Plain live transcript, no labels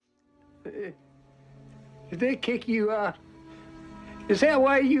Did they kick you out? Is that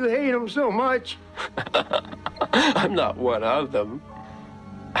why you hate them so much? I'm not one of them.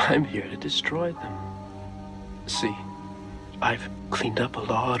 I'm here to destroy them. See, I've cleaned up a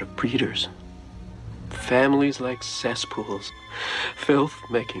lot of breeders. Families like cesspools. Filth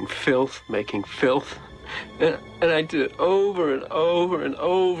making filth making filth. And I did it over and over and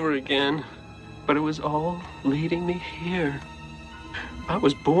over again. But it was all leading me here. I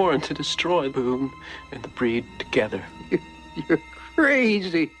was born to destroy Boone and the breed together. You're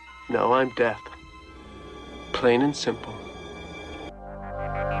crazy. No, I'm death. Plain and simple.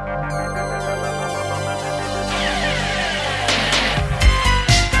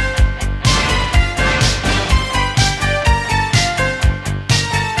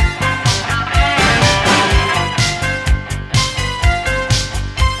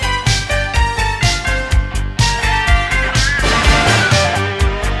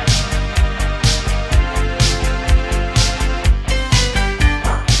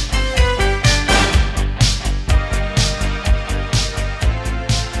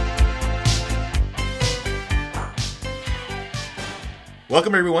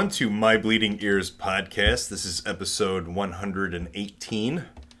 Welcome, everyone, to My Bleeding Ears podcast. This is episode 118.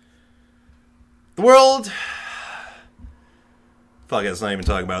 The world... Fuck it, let's not even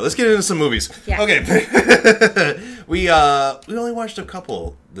talk about it. Let's get into some movies. Yeah. Okay. we only watched a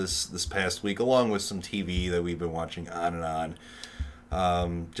couple this past week, along with some TV that we've been watching on and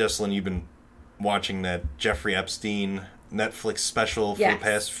on. Jessalyn, you've been watching that Jeffrey Epstein Netflix special for the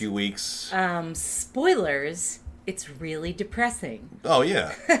past few weeks. Spoilers... It's really depressing. Oh,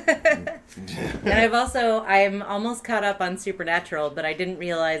 yeah. And I'm almost caught up on Supernatural, but I didn't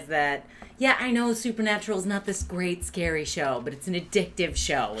realize that, I know Supernatural is not this great, scary show, but it's an addictive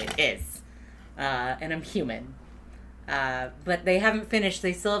show. It is. And I'm human. But they haven't finished.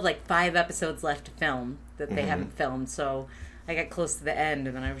 They still have like 5 episodes left to film that they haven't filmed, so I got close to the end,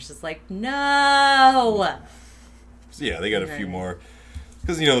 and then I was just like, no! So, yeah, they got a few more.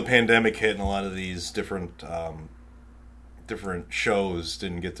 Because, the pandemic hit and a lot of these different shows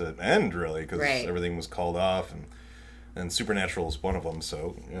didn't get to end, really, because everything was called off, and Supernatural is one of them,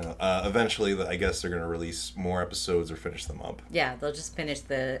 so, eventually, I guess they're going to release more episodes or finish them up. Yeah, they'll just finish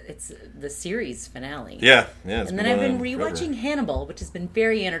the series finale. Yeah. And then I've been rewatching Hannibal, which has been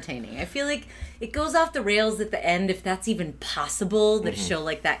very entertaining. I feel like it goes off the rails at the end, if that's even possible, that a show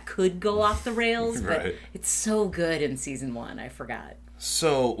like that could go off the rails, but it's so good in season 1, I forgot.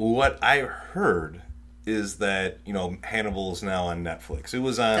 So, what I heard is that, Hannibal is now on Netflix. It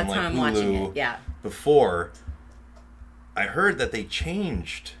was on, Hulu before. I heard that they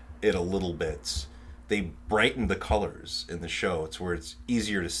changed it a little bit. They brightened the colors in the show. It's where it's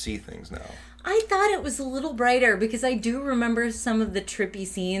easier to see things now. I thought it was a little brighter, because I do remember some of the trippy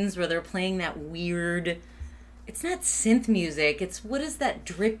scenes where they're playing that weird... It's not synth music. It's, what is that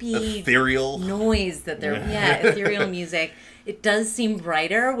drippy... Ethereal? Noise that they're... ethereal music. It does seem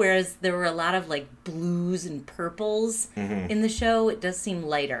brighter, whereas there were a lot of, blues and purples in the show. It does seem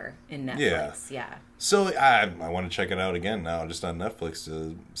lighter in Netflix. Yeah. So, I want to check it out again now, just on Netflix,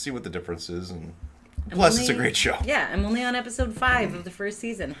 to see what the difference is. And plus, it's a great show. Yeah, I'm only on episode 5 of the first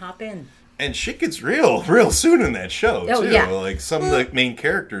season. Hop in. And shit gets real soon in that show, too. Yeah. Some of the main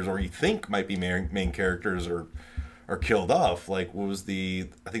characters, or you think might be main characters, are killed off. I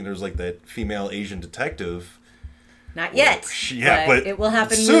think there's, that female Asian detective. Not yet. But it will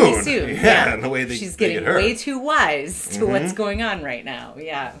happen soon. Really soon. Yeah, and the way she's getting way too wise to what's going on right now.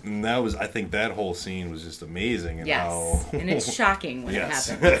 Yeah. And I think that whole scene was just amazing. And and it's shocking when it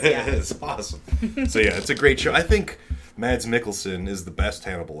happens. Yeah. It's awesome. So it's a great show. I think Mads Mikkelsen is the best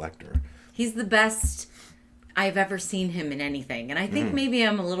Hannibal Lecter. He's the best I've ever seen him in anything. And I think maybe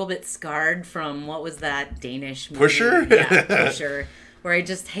I'm a little bit scarred from, what was that Danish movie? Pusher? Yeah, Pusher. Where I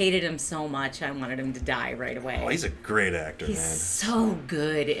just hated him so much, I wanted him to die right away. Oh, he's a great actor, He's so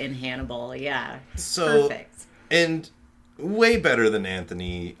good in Hannibal, yeah. So, perfect. And way better than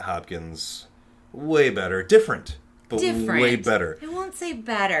Anthony Hopkins. Way better. Different. But way better. I won't say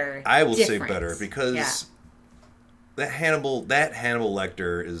better. I will say better, because that Hannibal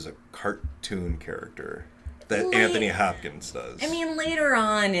Lecter is a cartoon character that Anthony Hopkins does. I mean, later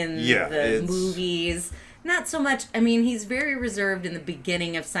on in the movies... Not so much. I mean, he's very reserved in the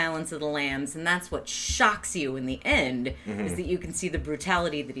beginning of Silence of the Lambs, and that's what shocks you in the end, is that you can see the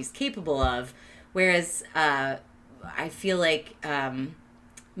brutality that he's capable of. Whereas I feel like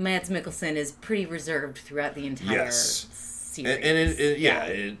Mads Mikkelsen is pretty reserved throughout the entire series.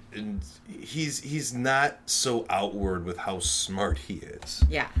 And he's not so outward with how smart he is.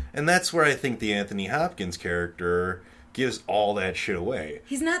 Yeah. And that's where I think the Anthony Hopkins character gives all that shit away.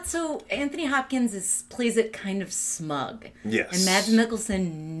 He's not so... Anthony Hopkins plays it kind of smug. Yes. And Mads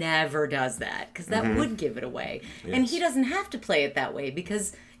Mikkelsen never does that, because that would give it away. Yes. And he doesn't have to play it that way,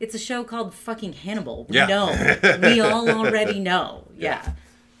 because it's a show called fucking Hannibal. We know. We all already know. Yeah.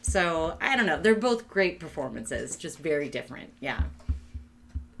 So, I don't know. They're both great performances, just very different. Yeah.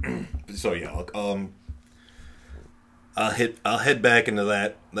 So, yeah, I'll head back into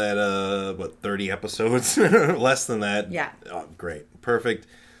that 30 episodes, less than that. Yeah. Oh, great, perfect.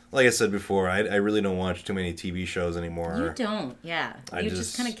 Like I said before, I really don't watch too many TV shows anymore. You don't, yeah. You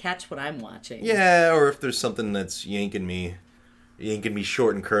just kind of catch what I'm watching. Yeah, or if there's something that's yanking me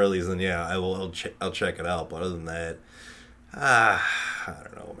short and curlies, then yeah, I'll check it out. But other than that, I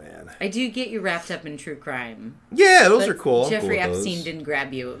don't know, man. I do get you wrapped up in true crime. Yeah, those are cool. Jeffrey cool Epstein didn't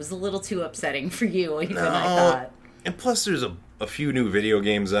grab you. It was a little too upsetting for you, even I thought. And plus, there's a few new video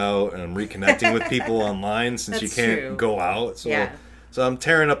games out, and I'm reconnecting with people online since you can't go out. So, so I'm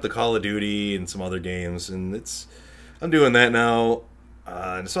tearing up the Call of Duty and some other games, and I'm doing that now.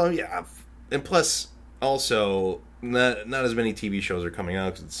 So yeah, and plus, also, not as many TV shows are coming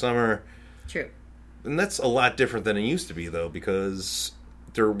out because it's summer. True. And that's a lot different than it used to be, though, because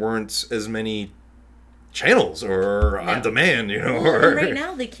there weren't as many channels or on demand, Well, right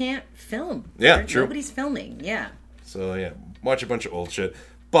now they can't film. Yeah, true. Nobody's filming. Yeah. So, yeah, watch a bunch of old shit.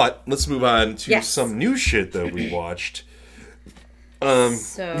 But let's move on to some new shit that we watched.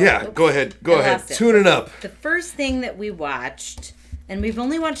 Go ahead. Tune it up. The first thing that we watched, and we've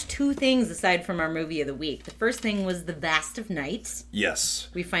only watched two things aside from our movie of the week. The first thing was The Vast of Night. Yes.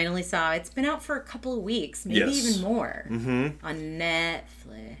 We finally saw. It's been out for a couple of weeks, maybe even more. Mm-hmm. On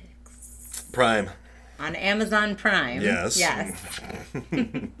Netflix. Prime. On Amazon Prime. Yes.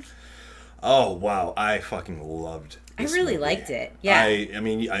 Oh, wow. I fucking loved this movie. Liked it. Yeah.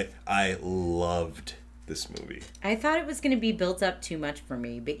 I loved this movie. I thought it was going to be built up too much for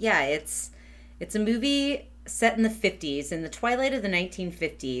me. But yeah, it's a movie set in the 50s, in the twilight of the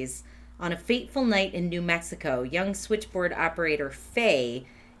 1950s. On a fateful night in New Mexico, young switchboard operator Faye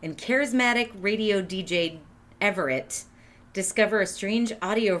and charismatic radio DJ Everett discover a strange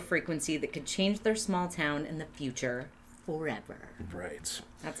audio frequency that could change their small town in the future forever. Right.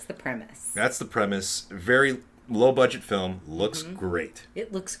 That's the premise. Very low budget film. Looks great.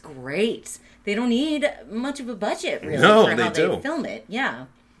 It looks great. They don't need much of a budget, really, for how they film it. Yeah.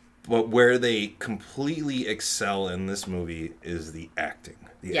 But where they completely excel in this movie is the acting.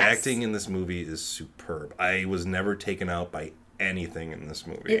 The acting in this movie is superb. I was never taken out by anything in this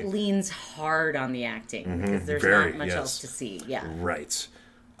movie. It leans hard on the acting because there's not much else to see. Yeah. Right.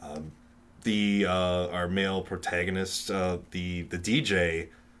 Our male protagonist, the DJ,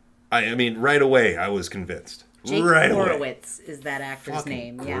 I mean, right away I was convinced. Jake Horowitz is that actor's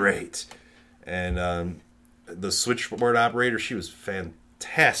name. Great. And the switchboard operator, she was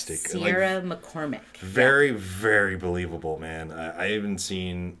fantastic. Sierra McCormick. Very, very believable, man. I haven't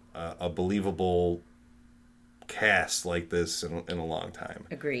seen a believable cast like this in a long time.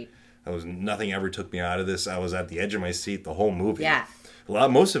 Agreed. Nothing ever took me out of this. I was at the edge of my seat the whole movie. Yeah.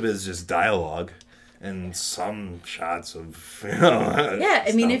 Most of it is just dialogue and some shots of, Yeah,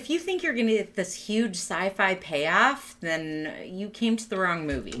 I mean, if you think you're going to get this huge sci-fi payoff, then you came to the wrong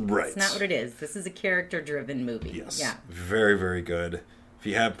movie. Right. It's not what it is. This is a character-driven movie. Yes. Yeah. Very, very good. If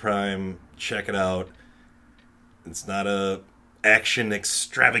you have Prime, check it out. It's not a action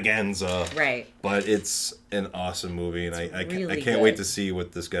extravaganza. Right. But it's an awesome movie, and I can't wait to see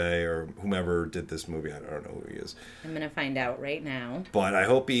what this guy or whomever did this movie, I don't know who he is. I'm going to find out right now. But I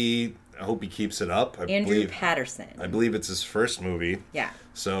hope he keeps it up. Andrew Patterson. I believe it's his first movie. Yeah.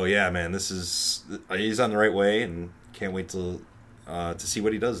 So yeah, man, he's on the right way, and can't wait to see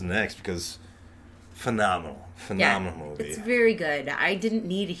what he does next, because phenomenal movie. It's very good. I didn't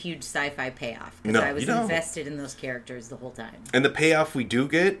need a huge sci-fi payoff because I was invested in those characters the whole time. And the payoff we do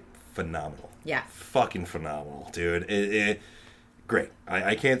get, phenomenal. Yeah. Fucking phenomenal, dude. It great.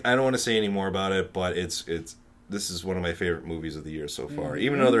 I don't want to say any more about it, but this is one of my favorite movies of the year so far.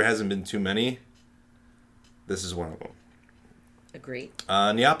 Even though there hasn't been too many, this is one of them. Agreed.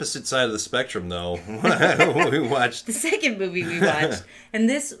 On the opposite side of the spectrum, though, we watched the second movie we watched, and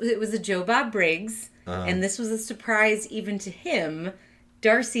it was a Joe Bob Briggs, and this was a surprise even to him.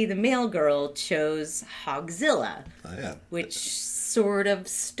 Darcy, the male girl, chose Hogzilla, which sort of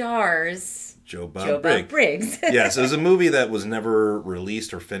stars Joe Bob Briggs. Yes, it was a movie that was never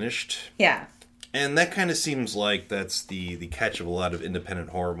released or finished. Yeah. And that kind of seems like that's the catch of a lot of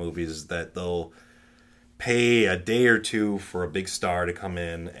independent horror movies, that they'll pay a day or two for a big star to come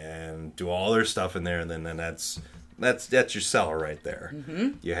in and do all their stuff in there, and then that's your seller right there. Mm-hmm.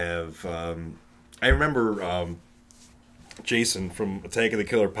 You have I remember Jason from Attack of the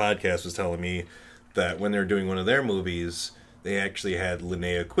Killer podcast was telling me that when they were doing one of their movies, they actually had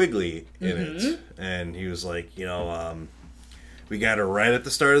Linnea Quigley in it. And he was like, we got her right at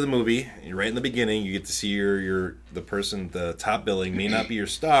the start of the movie, right in the beginning. You get to see the person, the top billing, may not be your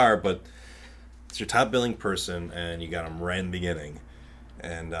star, but it's your top billing person, and you got them right in the beginning.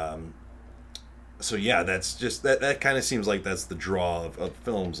 And so yeah, that's just that kind of seems like that's the draw of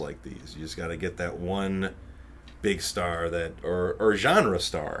films like these. You just got to get that one big star or genre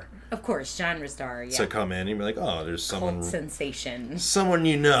star. Of course, genre star, yeah. To come in and be like, oh, there's someone... Cult sensation. Someone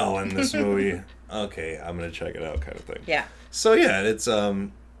you know in this movie. Okay, I'm going to check it out kind of thing. Yeah. So yeah, it's...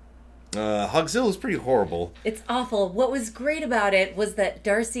 Hogzilla is pretty horrible. It's awful. What was great about it was that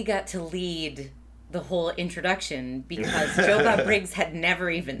Darcy got to lead the whole introduction because Joe Bob Briggs had never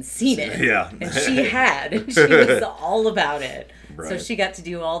even seen it. Yeah. And she had. She was all about it. Right. So she got to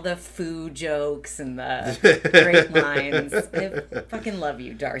do all the food jokes and the great lines. I fucking love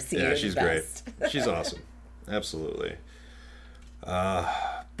you, Darcy. Yeah, You're she's the great. best. She's awesome. Absolutely.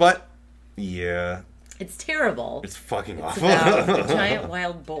 But, yeah. It's terrible. It's fucking it's awful. About a giant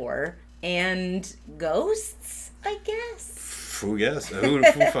wild boar and ghosts, I guess. Who guess? Who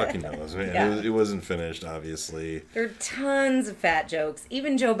fucking knows, man? Yeah. It wasn't finished, obviously. There are tons of fat jokes.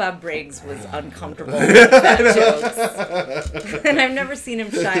 Even Joe Bob Briggs was uncomfortable with fat jokes. And I've never seen him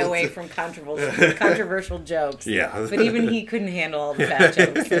shy away from controversial jokes. Yeah. But even he couldn't handle all the fat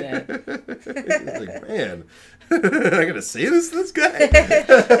jokes in it. He's like, man, I gotta say this guy?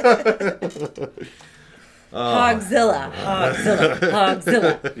 Hogzilla.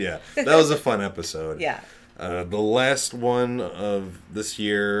 Yeah, that was a fun episode. Yeah. The last one of this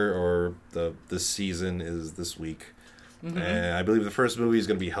year, or this season, is this week. Mm-hmm. And I believe the first movie is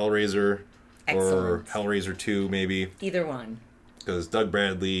going to be Hellraiser. Excellent. Or Hellraiser 2, maybe. Either one. Because Doug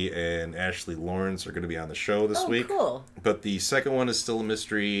Bradley and Ashley Lawrence are going to be on the show this week. Oh, cool. But the second one is still a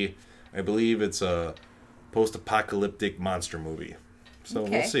mystery. I believe it's a post-apocalyptic monster movie. So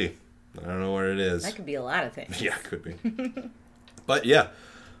We'll see. I don't know what it is. That could be a lot of things. Yeah, it could be. But yeah.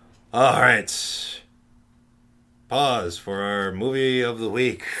 All right. Pause for our movie of the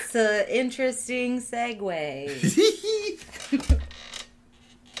week. It's an interesting segue.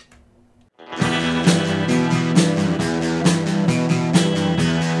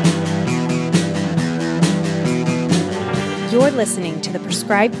 You're listening to the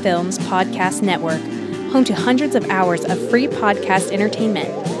Prescribed Films Podcast Network, home to hundreds of hours of free podcast entertainment.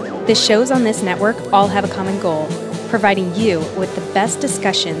 The shows on this network all have a common goal: providing you with the best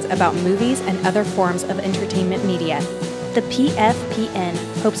discussions about movies and other forms of entertainment media. The PFPN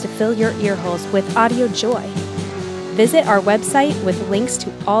hopes to fill your earholes with audio joy. Visit our website with links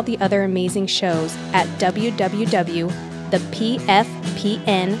to all the other amazing shows at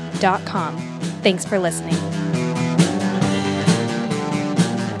www.thepfpn.com. Thanks for listening.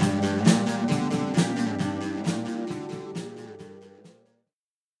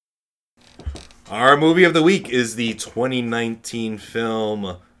 Our movie of the week is the 2019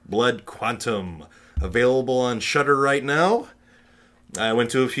 film Blood Quantum, available on Shudder right now. I went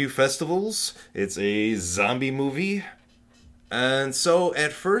to a few festivals. It's a zombie movie. And so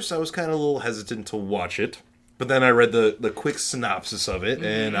at first I was kind of a little hesitant to watch it. But then I read the quick synopsis of it,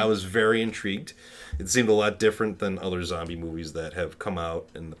 and I was very intrigued. It seemed a lot different than other zombie movies that have come out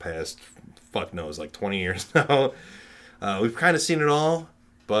in the past, fuck knows, like 20 years now. We've kind of seen it all.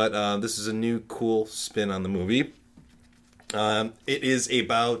 But this is a new, cool spin on the movie. It is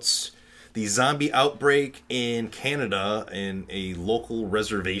about the zombie outbreak in Canada in a local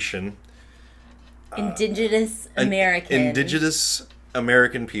reservation. Indigenous American. Indigenous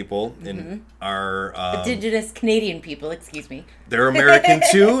American people are... Indigenous Canadian people, excuse me. They're American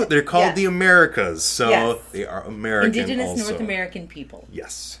too. They're called the Americas, so they are American Indigenous also. North American people.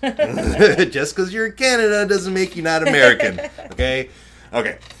 Yes. Just because you're in Canada doesn't make you not American, okay?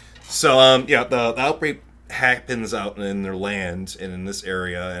 Okay, so the outbreak happens out in their land and in this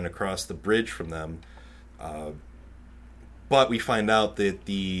area and across the bridge from them. But we find out that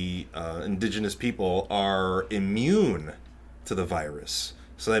the indigenous people are immune to the virus,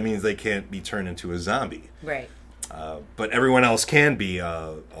 so that means they can't be turned into a zombie. Right. But everyone else can be.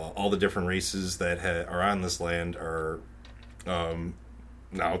 All the different races that are on this land are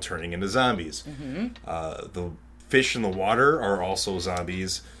now turning into zombies. The fish in the water are also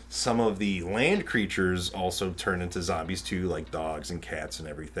zombies. Some of the land creatures also turn into zombies too, like dogs and cats and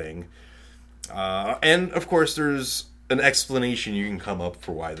everything. And of course there's an explanation you can come up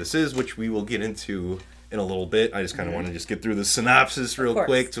for why this is, which we will get into in a little bit. I just kind of want to just get through the synopsis real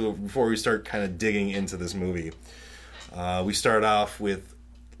quick before we start kind of digging into this movie. We start off with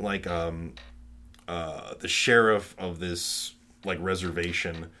like a the sheriff of this like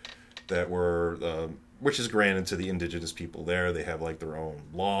reservation that which is granted to the indigenous people there. They have like their own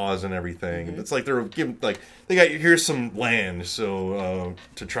laws and everything. Mm-hmm. It's like they're giving they got here's some land, so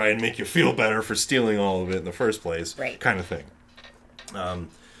to try and make you feel better for stealing all of it in the first place, right? Kind of thing.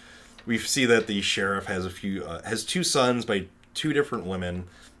 We see that the sheriff has 2 sons by 2 different women.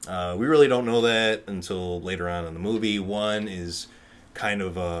 We really don't know that until later on in the movie. One is kind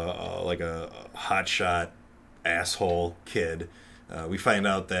of a hotshot asshole kid. We find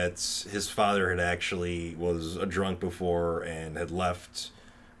out that his father had actually was a drunk before and had left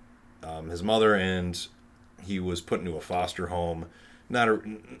his mother, and he was put into a foster home.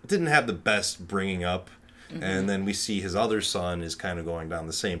 Didn't have the best bringing up. Mm-hmm. And then we see his other son is kind of going down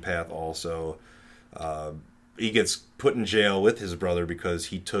the same path also. He gets put in jail with his brother because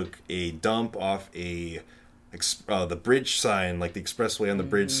he took a dump off the bridge sign, like the expressway on the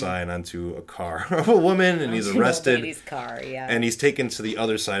bridge sign, onto a car of a woman, and he's arrested. A lady's car, yeah. And he's taken to the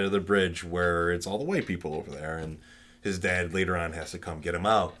other side of the bridge where it's all the white people over there, and his dad later on has to come get him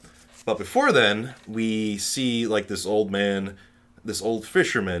out. But before then, we see like this old man, this old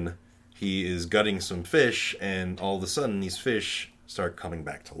fisherman. He is gutting some fish, and all of a sudden these fish start coming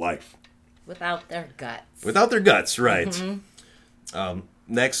back to life. Without their guts. Without their guts, right. Mm-hmm.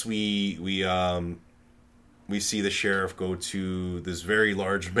 Next, we see the sheriff go to this very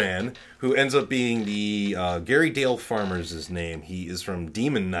large man who ends up being the Gary Dale Farmer's his name. He is from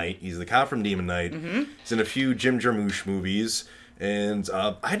Demon Knight. He's the cop from Demon Knight. Mm-hmm. He's in a few Jim Jarmusch movies. And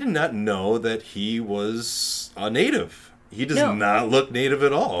I did not know that he was a native. He does not look native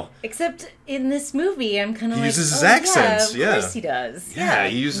at all. Except in this movie, I'm kind of like, he uses his accents. Yeah, of course he does. Yeah,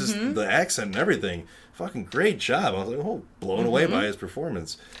 he uses the accent and everything. Fucking great job. I was like, blown away by his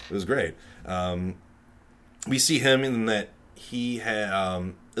performance. It was great. We see him in that he had,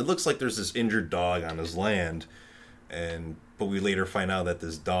 it looks like there's this injured dog on his land, but we later find out that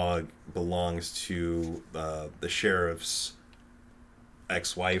this dog belongs to the sheriff's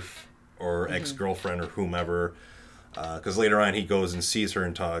ex-wife or ex-girlfriend or whomever. Because later on he goes and sees her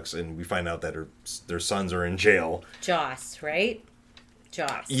and talks, and we find out that their sons are in jail. Joss, right?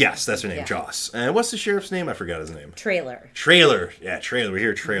 Joss. Yes, that's her name, Joss. And what's the sheriff's name? I forgot his name. Trailer. Yeah, Trailer. We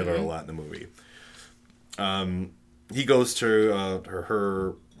hear Trailer a lot in the movie. He goes to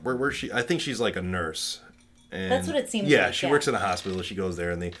her where she. I think she's like a nurse. And that's what it seems like. Yeah, she works in a hospital. She goes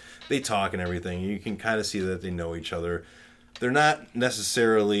there, and they talk and everything. You can kind of see that they know each other. They're not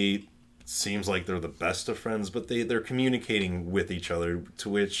necessarily... seems like they're the best of friends, but they're communicating with each other, to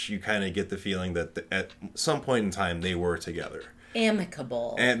which you kind of get the feeling that at some point in time they were together.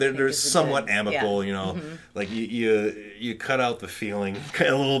 Amicable. And they're somewhat amicable, you know. Mm-hmm. Like you cut out the feeling a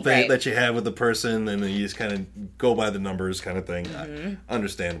little bit that you have with the person, and then you just kind of go by the numbers kind of thing. Mm-hmm.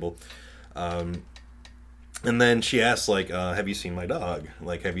 Understandable. And then she asks, like, have you seen my dog?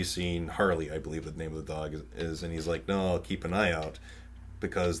 Like, have you seen Harley, I believe the name of the dog is. And he's like, no, I'll keep an eye out.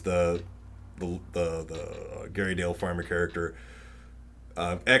 Because the Gary Dale Farmer character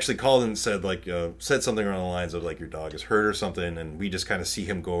actually called and said something along the lines of like, your dog is hurt or something, and we just kind of see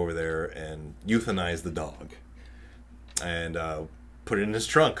him go over there and euthanize the dog and put it in his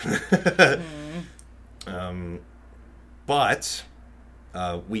trunk. But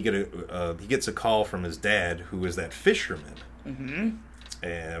he gets a call from his dad, who is that fisherman. Mm-hmm.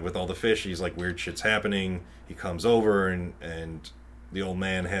 And with all the fish, he's like, weird shit's happening. He comes over and the old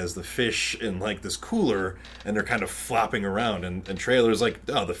man has the fish in like this cooler, and they're kind of flopping around, and Trailer's like,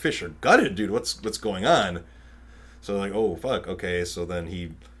 oh, the fish are gutted, dude, what's going on? So like, oh fuck, okay. So then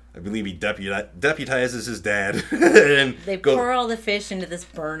I believe he deputizes his dad. And they pour all the fish into this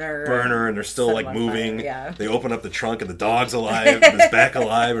burner, and they're still like moving. Fire, yeah. They open up the trunk, and the dog's alive, and his back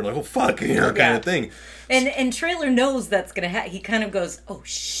alive, and like, oh fuck, kind of thing. And Trailer knows that's gonna happen. He kind of goes, oh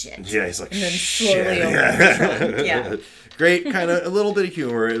shit. Yeah, he's like, and then slowly opens the trunk. Yeah. Great, kind of a little bit of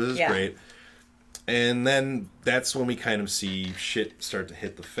humor. It was great. And then that's when we kind of see shit start to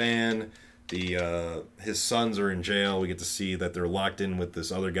hit the fan. His sons are in jail. We get to see that they're locked in with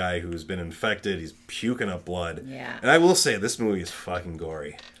this other guy who's been infected. He's puking up blood. Yeah. And I will say, this movie is fucking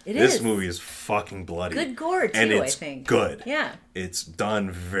gory. This movie is fucking bloody. Good gore, too, and it's I think. Good. Yeah. It's done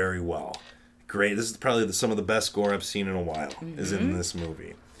very well. Great. This is probably some of the best gore I've seen in a while, is in this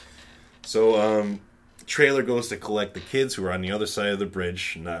movie. So, Trailer goes to collect the kids who are on the other side of the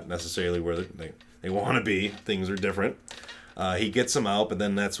bridge, not necessarily where they want to be. Things are different. He gets them out, but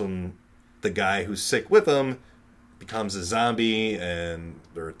then that's when the guy who's sick with him becomes a zombie, and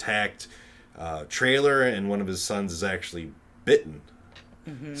they're attacked. Trailer and one of his sons is actually bitten.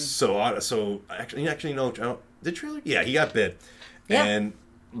 Mm-hmm. So actually, no. Did Trailer? Yeah, he got bit. Yeah. And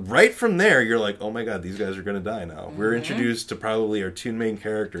right from there, you're like, oh my god, these guys are going to die now. Mm-hmm. We're introduced to probably our two main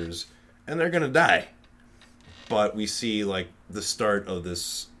characters, and they're going to die. But we see, like, the start of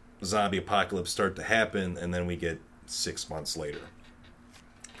this zombie apocalypse start to happen, and then we get 6 months later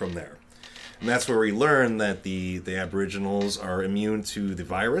from there. And that's where we learn that the Aboriginals are immune to the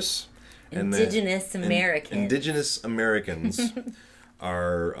virus. Indigenous Americans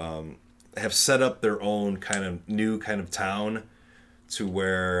are have set up their own kind of new kind of town to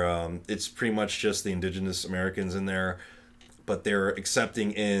where it's pretty much just the Indigenous Americans in there, but they're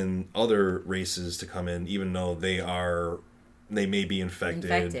accepting in other races to come in, even though they may be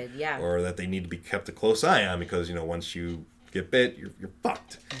infected, yeah, or that they need to be kept a close eye on because, you know, once you get bit, you're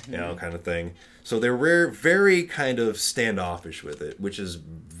fucked, mm-hmm. you know, kind of thing. So they're very kind of standoffish with it, which is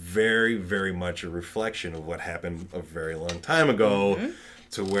very, very much a reflection of what happened a very long time ago, mm-hmm.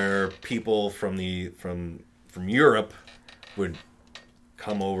 to where people from Europe would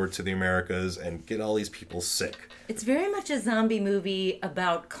come over to the Americas and get all these people sick. It's very much a zombie movie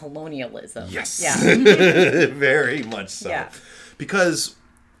about colonialism. Yes. Yeah. Very much so. Yeah. Because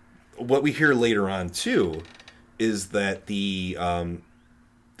what we hear later on, too, is that the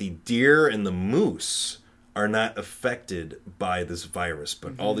deer and the moose are not affected by this virus,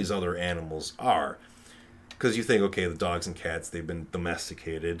 but mm-hmm. all these other animals are. Because you think, okay, the dogs and cats, they've been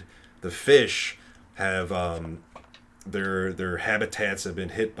domesticated. The fish have their habitats have been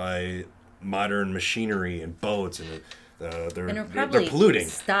hit by modern machinery and boats, and they're polluting.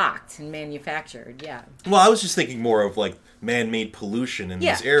 Stocked and manufactured, yeah. Well, I was just thinking more of like man-made pollution in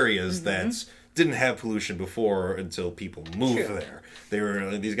these areas mm-hmm. that didn't have pollution before until people moved there.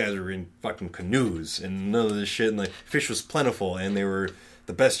 These guys were in fucking canoes and none of this shit, and the fish was plentiful, and they were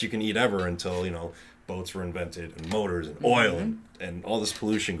the best you can eat ever until, you know, boats were invented and motors and oil mm-hmm. and all this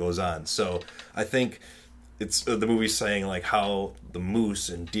pollution goes on. So I think it's the movie's saying like how the moose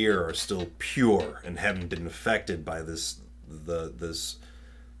and deer are still pure and haven't been affected by these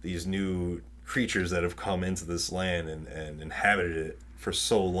new creatures that have come into this land and inhabited it for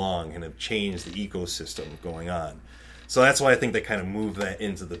so long and have changed the ecosystem going on. So that's why I think they kind of move that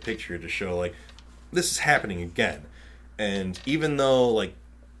into the picture to show like this is happening again. And even though like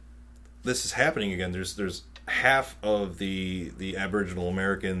this is happening again, there's half of the Aboriginal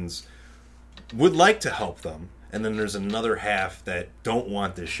Americans would like to help them, and then there's another half that don't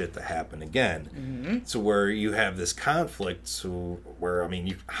want this shit to happen again. Mm-hmm. So where you have this conflict, where, I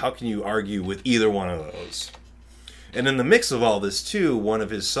mean, how can you argue with either one of those? And in the mix of all this, too, one of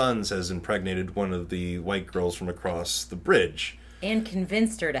his sons has impregnated one of the white girls from across the bridge. And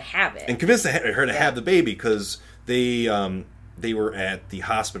convinced her to have it. And convinced her to have the baby, because they were at the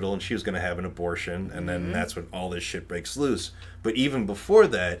hospital and she was going to have an abortion, and then mm-hmm. that's when all this shit breaks loose. But even before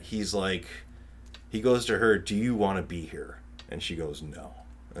that, he goes to her, do you want to be here? And she goes, no.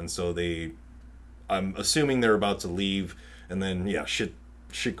 And so I'm assuming they're about to leave, and then, yeah, shit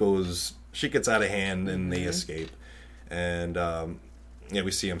gets out of hand, and mm-hmm. they escape. And,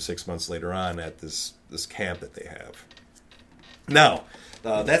 we see him 6 months later on at this camp that they have. Now,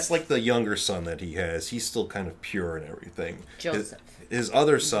 that's like the younger son that he has. He's still kind of pure and everything. Joseph. His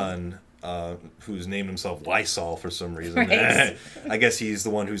other son, who's named himself Lysol for some reason. Right. I guess he's the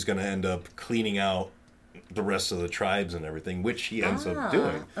one who's going to end up cleaning out the rest of the tribes and everything, which he ends up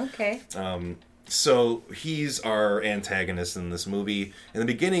doing. Okay. So he's our antagonist in this movie. In the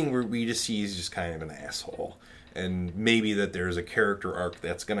beginning, we just see he's just kind of an asshole. And maybe that there's a character arc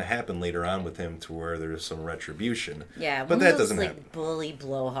that's going to happen later on with him to where there's some retribution. Yeah, but that doesn't happen. Like bully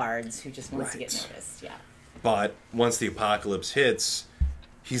blowhards who just wants to get noticed. Yeah. But once the apocalypse hits,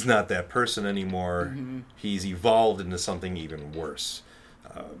 he's not that person anymore. Mm-hmm. He's evolved into something even worse.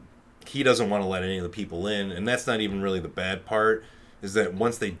 He doesn't want to let any of the people in, and that's not even really the bad part, is that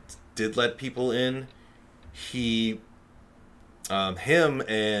once they did let people in, him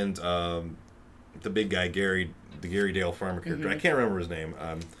and the big guy, Gary, the Gary Dale Farmer character, mm-hmm. I can't remember his name.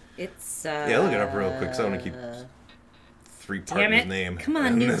 It's yeah, look it up real quick, so I want to keep three-part his name. Come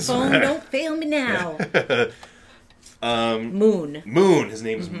on, new phone, don't fail me now. Moon. His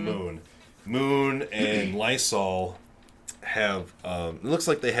name is mm-hmm. Moon. Moon and Lysol have, it looks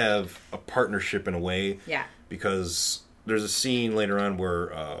like they have a partnership in a way. Yeah. Because there's a scene later on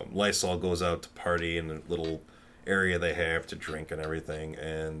where Lysol goes out to party in a little area they have to drink and everything,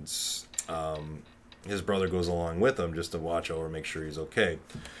 and his brother goes along with him just to watch over, make sure he's okay.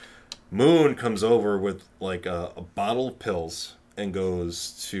 Moon comes over with like a bottle of pills and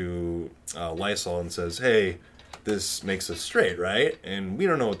goes to Lysol and says, hey, this makes us straight, right? And we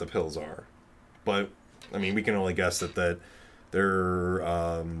don't know what the pills are. But, I mean, we can only guess that they're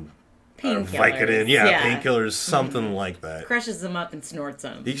Painkillers. Painkillers, something like that. Crushes them up and snorts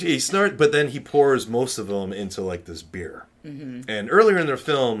them. He snorts, but then he pours most of them into like this beer. Mm-hmm. And earlier in the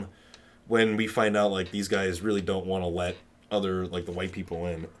film, when we find out like these guys really don't want to let other like the white people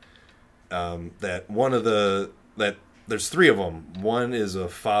in, that there's three of them. One is a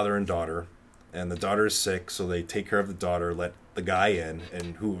father and daughter, and the daughter is sick, so they take care of the daughter, let the guy in,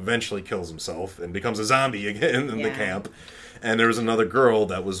 and who eventually kills himself and becomes a zombie again in the camp. And there was another girl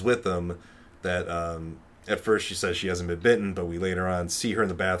that was with them that at first she says she hasn't been bitten, but we later on see her in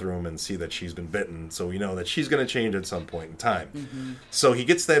the bathroom and see that she's been bitten, so we know that she's going to change at some point in time. Mm-hmm. So he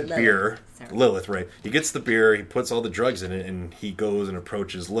gets that beer, Lilith, right? He gets the beer, he puts all the drugs in it, and he goes and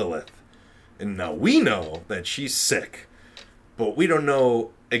approaches Lilith. And now we know that she's sick, but we don't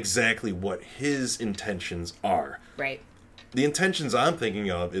know exactly what his intentions are. Right. The intentions I'm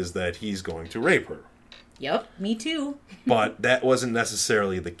thinking of is that he's going to rape her. Yep, me too. But that wasn't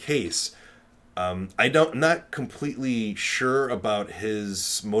necessarily the case. Not completely sure about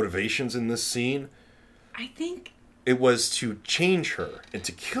his motivations in this scene. I think it was to change her and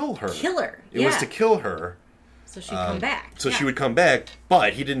to kill her. It was to kill her. So she'd come back. So she would come back,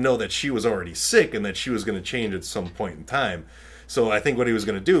 but he didn't know that she was already sick and that she was going to change at some point in time. So I think what he was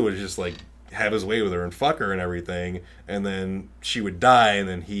going to do was just like have his way with her and fuck her and everything, and then she would die, and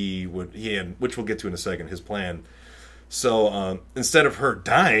then which we'll get to in a second, his plan. So instead of her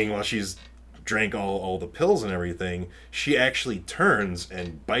dying while she's drank all the pills and everything, she actually turns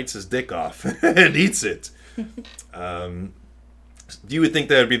and bites his dick off and eats it. You would think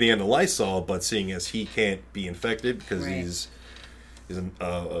that would be the end of Lysol, but seeing as he can't be infected because he's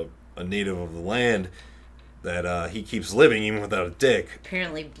a native of the land, that he keeps living even without a dick.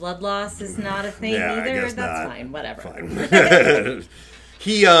 Apparently blood loss is not a thing either. I guess that's not. Fine, whatever. Fine.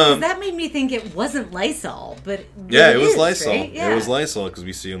 That made me think it wasn't Lysol, but it was Lysol. Right? Yeah. It was Lysol because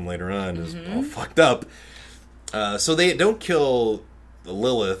we see him later on is all fucked up. So they don't kill the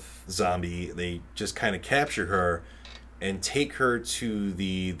Lilith zombie. They just kind of capture her and take her to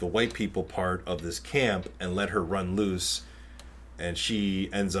the white people part of this camp and let her run loose, and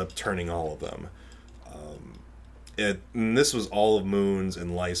she ends up turning all of them. And this was all of Moon's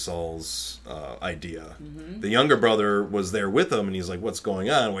and Lysol's idea. Mm-hmm. The younger brother was there with him, and he's like, "What's going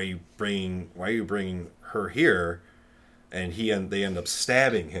on? Why are you bringing her here?" And they end up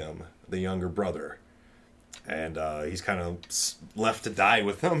stabbing him, the younger brother, and he's kind of left to die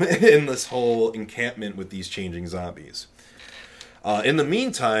with them in this whole encampment with these changing zombies. In the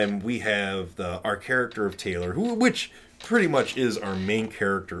meantime, we have our character of Taylor, which pretty much is our main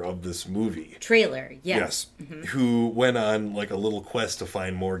character of this movie. Trailer, yes. Mm-hmm. Who went on like a little quest to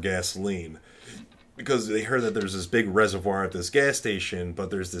find more gasoline. Because they heard that there's this big reservoir at this gas station,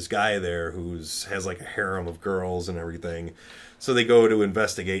 but there's this guy there who has like a harem of girls and everything. So they go to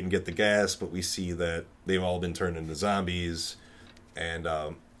investigate and get the gas, but we see that they've all been turned into zombies. And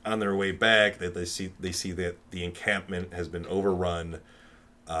on their way back, that they see that the encampment has been overrun.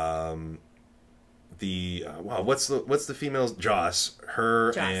 What's the female's Joss?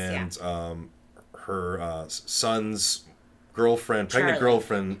 Her and her son's girlfriend, pregnant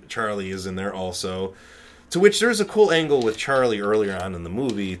girlfriend, Charlie, is in there also. To which there's a cool angle with Charlie earlier on in the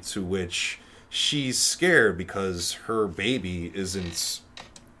movie, to which she's scared because her baby isn't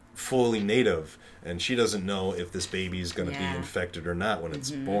fully native, and she doesn't know if this baby is going to be infected or not when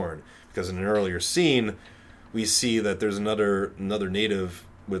it's born. Because in an earlier scene, we see that there's another native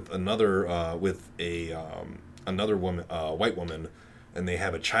with another woman, white woman, and they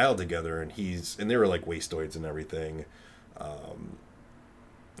have a child together, and they were like wastoids and everything.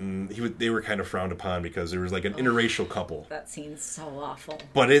 They were kind of frowned upon because there was like an interracial couple. That scene's so awful.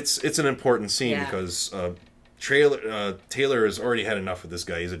 But it's an important scene because Taylor has already had enough with this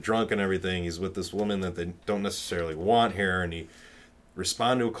guy. He's a drunk and everything. He's with this woman that they don't necessarily want here, and he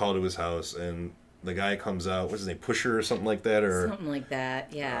responded to a call to his house, and the guy comes out, what's his name, Pusher or something like that? Something like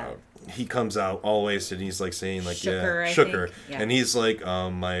that, yeah. He comes out all wasted, and he's like saying, like, shook her. Yeah. And he's like,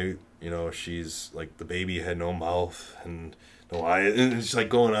 she's like, the baby had no mouth and no eye. And it's like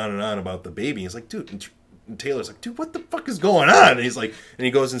going on and on about the baby. He's like, dude, and Taylor's like, dude, what the fuck is going on? And he's like, and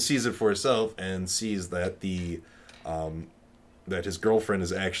he goes and sees it for himself and sees that that his girlfriend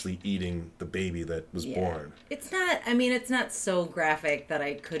is actually eating the baby that was born. It's not so graphic that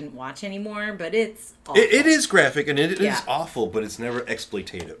I couldn't watch anymore, but it's awful. It is graphic, and it is awful, but it's never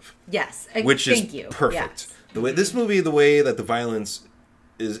exploitative. Yes. Which is perfect. Yes. The way that the violence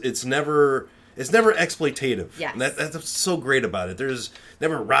is, it's never It's never exploitative. Yes. And that's so great about it. There's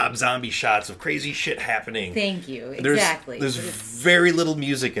never Rob Zombie shots of crazy shit happening. Thank you. Exactly. There's very little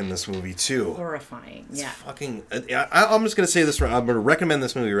music in this movie, too. Horrifying. It's fucking... I'm just going to say this. I'm going to recommend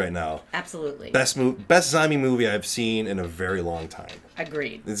this movie right now. Absolutely. Best zombie movie I've seen in a very long time.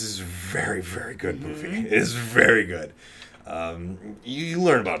 Agreed. This is a very, very good movie. It is very good. You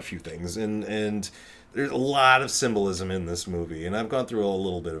learn about a few things, and there's a lot of symbolism in this movie, and I've gone through a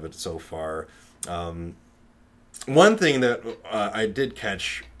little bit of it so far. One thing that I did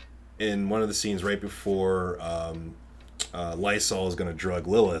catch in one of the scenes right before Lysol is going to drug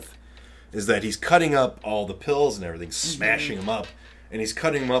Lilith is that he's cutting up all the pills and everything, smashing them up, and he's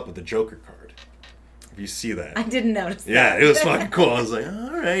cutting them up with the Joker card. If you see that. I didn't notice that. Yeah, it was fucking cool. I was like,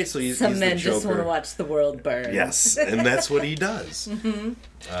 all right, so he's Some the men Joker. just want to watch the world burn. Yes, and that's what he does.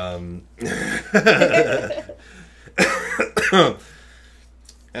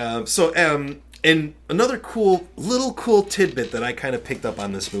 And another cool tidbit that I kind of picked up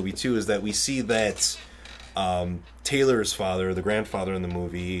on this movie too is that we see that Taylor's father, the grandfather in the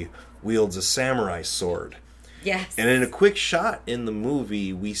movie, wields a samurai sword. Yes. And in a quick shot in the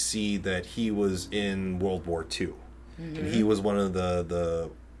movie, we see that he was in World War II. And he was one of the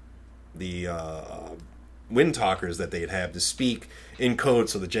wind talkers that they'd have to speak in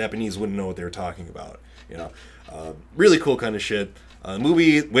code so the Japanese wouldn't know what they were talking about. You know, really cool kind of shit.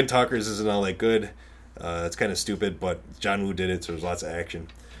 Movie Wind Talkers isn't all that good. It's kind of stupid, but John Woo did it, so there's lots of action.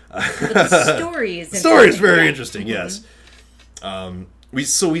 But the story is story is very interesting. Yes. We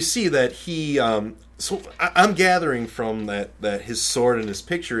see that he. So I'm gathering from that his sword in his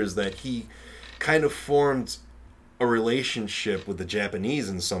picture is that he kind of formed a relationship with the Japanese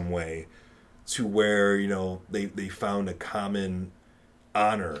in some way, to where they found a common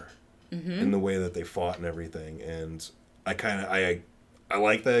honor in the way that they fought and everything, and I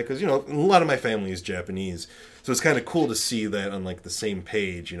like that because a lot of my family is Japanese, so it's kind of cool to see that on like the same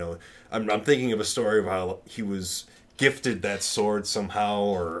page. I'm thinking of a story of how he was gifted that sword somehow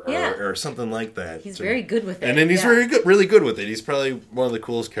or something like that. He's very good with it. And then he's really good with it. He's probably one of the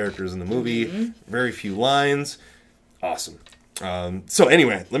coolest characters in the movie. Very few lines. Awesome. So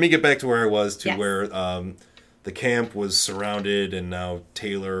anyway, let me get back to where I was where the camp was surrounded, and now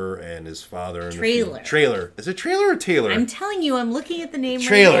Taylor and his father. And Trailer. Is it Trailer or Taylor? I'm telling you, I'm looking at the name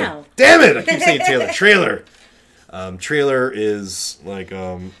Trailer. Right now. Damn it! I keep saying Taylor. Trailer. Trailer is like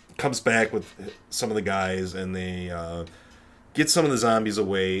comes back with some of the guys, and they get some of the zombies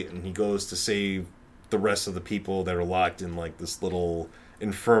away, and he goes to save the rest of the people that are locked in like this little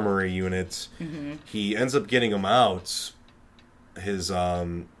infirmary unit. He ends up getting them out. His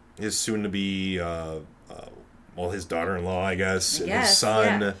soon to be his daughter-in-law, I guess, and his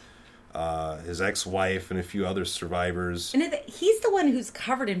son, his ex-wife, and a few other survivors. And he's the one who's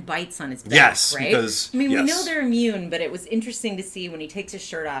covered in bites on his back, yes, right? Because, we know they're immune, but it was interesting to see when he takes his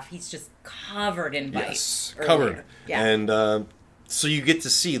shirt off, he's just covered in bites. Yes, covered. Yeah. And so you get to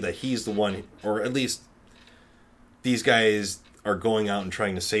see that he's the one, or at least these guys are going out and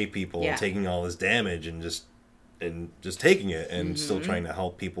trying to save people and taking all this damage and just taking it and still trying to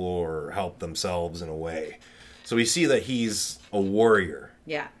help people or help themselves in a way. So we see that he's a warrior.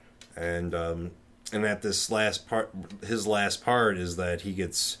 Yeah. And at this last part, his last part is that he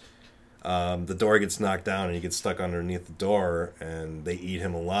gets the door gets knocked down and he gets stuck underneath the door, and they eat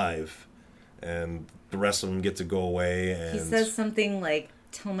him alive, and the rest of them get to go away. And he says something like,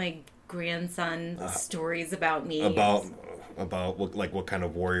 "Tell my grandson stories about me." About what kind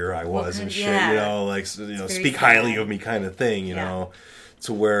of warrior I was and shit, speak highly of me kind of thing, you know,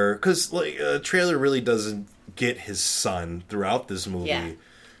 to where, because Trailer really doesn't get his son throughout this movie,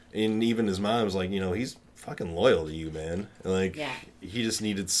 and even his mom's like, he's fucking loyal to you, man. He just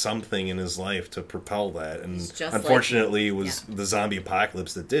needed something in his life to propel that, and unfortunately it was the zombie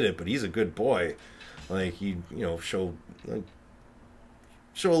apocalypse that did it. But he's a good boy, he show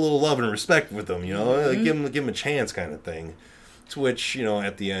a little love and respect with them, give him a chance kind of thing. To which,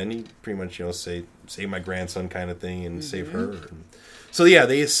 at the end, he pretty much, save my grandson kind of thing and save her. And so,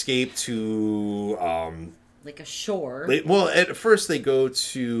 they escape to... like a shore. At first they go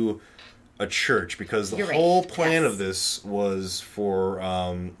to a church because the whole plan of this was for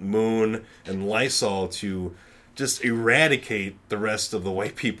Moon and Lysol to just eradicate the rest of the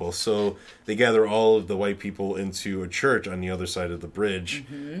white people. So they gather all of the white people into a church on the other side of the bridge,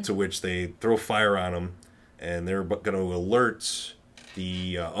 to which they throw fire on them, and they're going to alert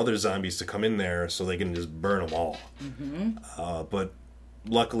the other zombies to come in there so they can just burn them all. But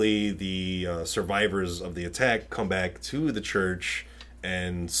luckily, the survivors of the attack come back to the church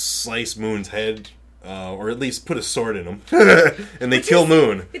and slice Moon's head or at least put a sword in him, and they kill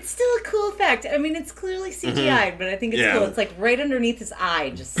Moon. It's still a cool effect. I mean, it's clearly CGI'd, but I think it's cool. It's like right underneath his eye,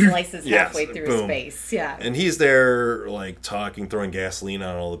 just slices halfway through his face. Yeah. And he's there, like, talking, throwing gasoline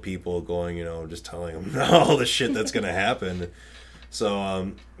on all the people, going, just telling them all the shit that's going to happen.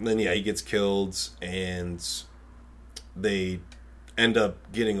 So, then, he gets killed, and they end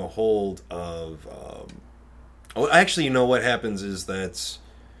up getting a hold of... actually, what happens is that...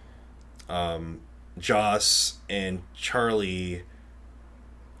 Joss and Charlie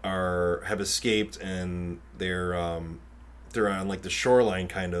have escaped, and they're on like the shoreline,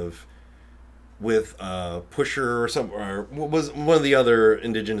 kind of, with Pusher or some, or what was one of the other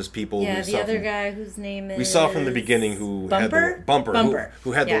indigenous people. Yeah, the other guy whose name is... We saw from the beginning who Bumper? had the Bumper.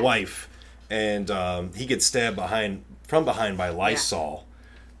 Who had the wife, and he gets stabbed from behind by Lysol,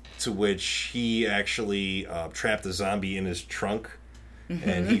 to which he actually trapped a zombie in his trunk.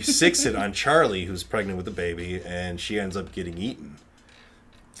 And he sicks it on Charlie, who's pregnant with the baby, and she ends up getting eaten.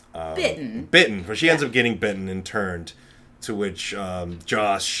 Bitten. But she ends up getting bitten and turned, to which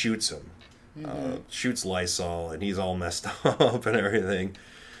Joss shoots him. Shoots Lysol, and he's all messed up and everything.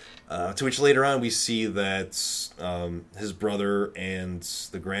 To which later on we see that his brother and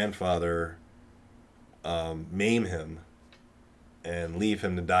the grandfather maim him and leave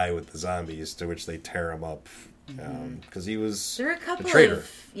him to die with the zombies, to which they tear him up. Because he was there were a couple traitor.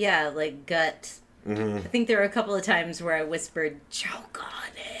 Of gut. I think there were a couple of times where I whispered, "Choke on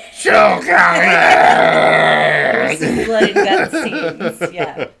it, choke on it." There were some blood and gut scenes.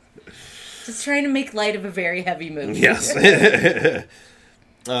 Yeah, just trying to make light of a very heavy movie. Yes.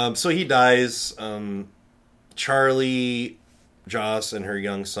 So he dies. Charlie, Joss, and her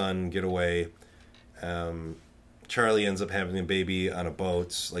young son get away. Charlie ends up having a baby on a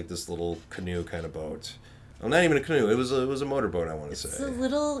boat, like this little canoe kind of boat. Well, not even a canoe. It was a motorboat, I want to say. It's a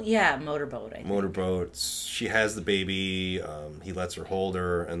little, motorboat, I think. Motorboat. She has the baby. He lets her hold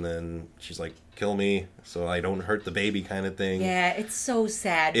her, and then she's like, kill me so I don't hurt the baby, kind of thing. Yeah, it's so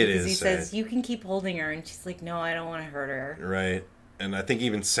sad. Because he sad. says, you can keep holding her, and she's like, no, I don't want to hurt her. Right. And I think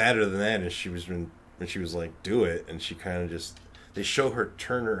even sadder than that is when she was like, do it, and she kind of just... They show her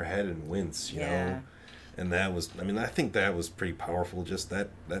turn her head and wince, you know? And that was, I think that was pretty powerful, just that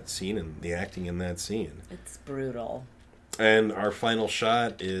scene and the acting in that scene. It's brutal. And our final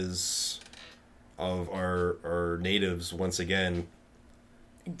shot is of our natives, once again.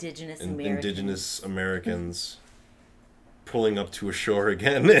 Indigenous Americans pulling up to a shore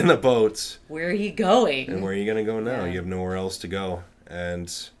again in a boat. Where are you going? And where are you going to go now? You have nowhere else to go.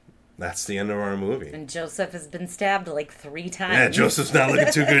 And... That's the end of our movie. And Joseph has been stabbed like 3 times. Yeah, Joseph's not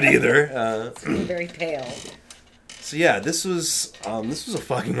looking too good either. He's very pale. So yeah, this was a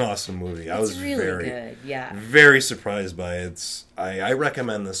fucking awesome movie. I was really very good. Yeah, very surprised by it. I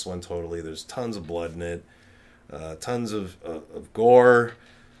recommend this one totally. There's tons of blood in it, tons of gore.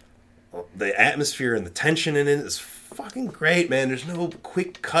 The atmosphere and the tension in it is fucking great, man. There's no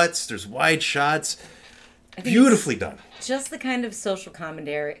quick cuts. There's wide shots. Beautifully done. Just the kind of social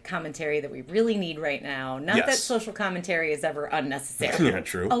commentary that we really need right now. Not that social commentary is ever unnecessary. Yeah,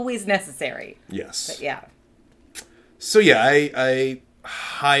 true. Always necessary. Yes. But yeah. So yeah, I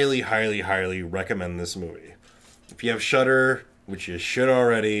highly, highly, highly recommend this movie. If you have Shudder, which you should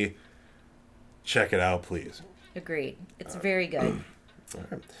already, check it out, please. Agreed. It's very good.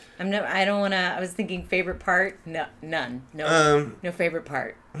 Right. I don't want to... I was thinking favorite part. No, none. No, no favorite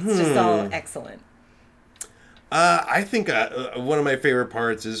part. It's just all excellent. I think one of my favorite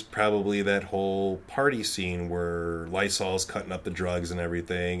parts is probably that whole party scene where Lysol's cutting up the drugs and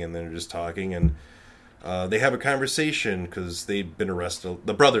everything, and they're just talking, and they have a conversation because they've been arrested.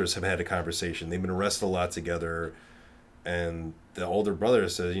 The brothers have had a conversation. They've been arrested a lot together, and the older brother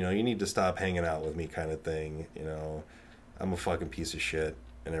says, you need to stop hanging out with me, kind of thing. I'm a fucking piece of shit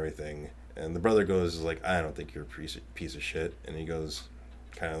and everything. And the brother goes like, I don't think you're a piece of shit. And he goes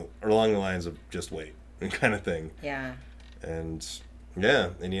kind of along the lines of, just wait. Kind of thing. Yeah. And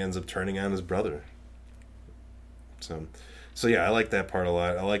he ends up turning on his brother. So yeah, I like that part a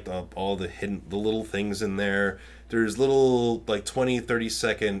lot. I like all the little things in there. There's little 20-30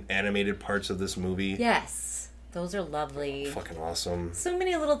 second animated parts of this movie. Yes. Those are lovely. Fucking awesome. So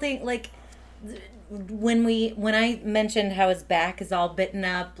many little things, like when I mentioned how his back is all bitten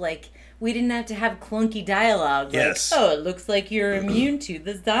up, we didn't have to have clunky dialogue. Yes. It looks like you're immune to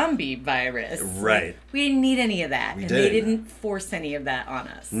the zombie virus. Right. We didn't need any of that. They didn't force any of that on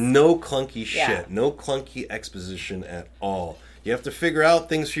us. No clunky shit. No clunky exposition at all. You have to figure out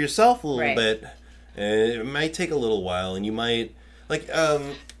things for yourself a little bit. And it might take a little while, and you might...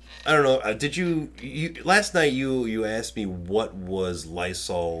 I don't know. Did you last night? You asked me what was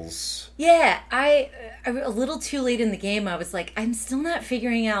Lysol's. Yeah, I a little too late in the game. I was like, I'm still not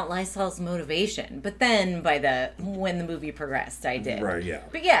figuring out Lysol's motivation. But then when the movie progressed, I did. Right. Yeah.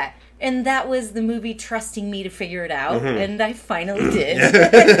 But yeah, and that was the movie trusting me to figure it out, and I finally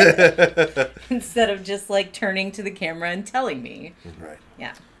did. Instead of just like turning to the camera and telling me. Right.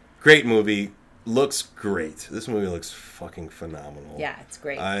 Yeah. Great movie. Looks great. This movie looks fucking phenomenal. Yeah, it's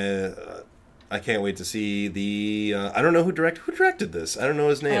great. I can't wait to see the. I don't know who directed this. I don't know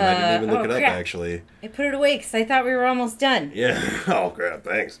his name. I didn't even look it up actually. I put it away because I thought we were almost done. Yeah. Oh crap!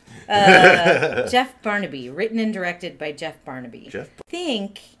 Thanks. Jeff Barnaby, written and directed by Jeff Barnaby. I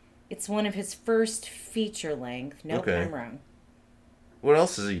think it's one of his first feature length. Nope, okay. I'm wrong. What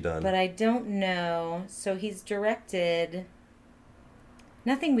else has he done? But I don't know. So he's directed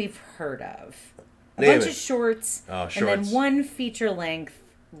nothing we've heard of. A bunch of shorts. Oh, shorts. And then one feature length,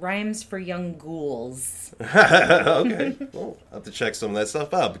 Rhymes for Young Ghouls. Okay. Well, I'll have to check some of that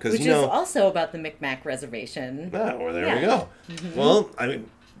stuff out because, Which is also about the Micmac Reservation. Oh, well, there we go. Mm-hmm. Well, I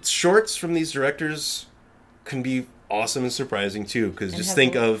mean, shorts from these directors can be awesome and surprising, too, because just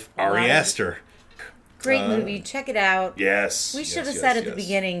think of Ari Aster. Great movie. Check it out. Yes. We should have said at the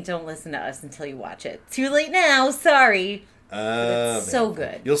beginning, don't listen to us until you watch it. Too late now. Sorry. It's so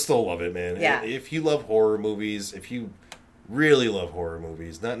good. You'll still love it, man. Yeah. If you love horror movies, if you really love horror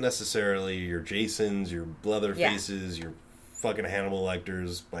movies, not necessarily your Jasons, your Leatherfaces, your fucking Hannibal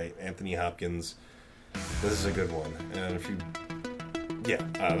Lecters by Anthony Hopkins, this is a good one. And if you... Yeah,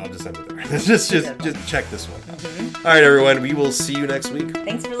 I'll just end it there. just check this one. Mm-hmm. All right, everyone. We will see you next week.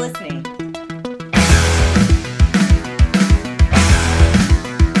 Thanks for listening.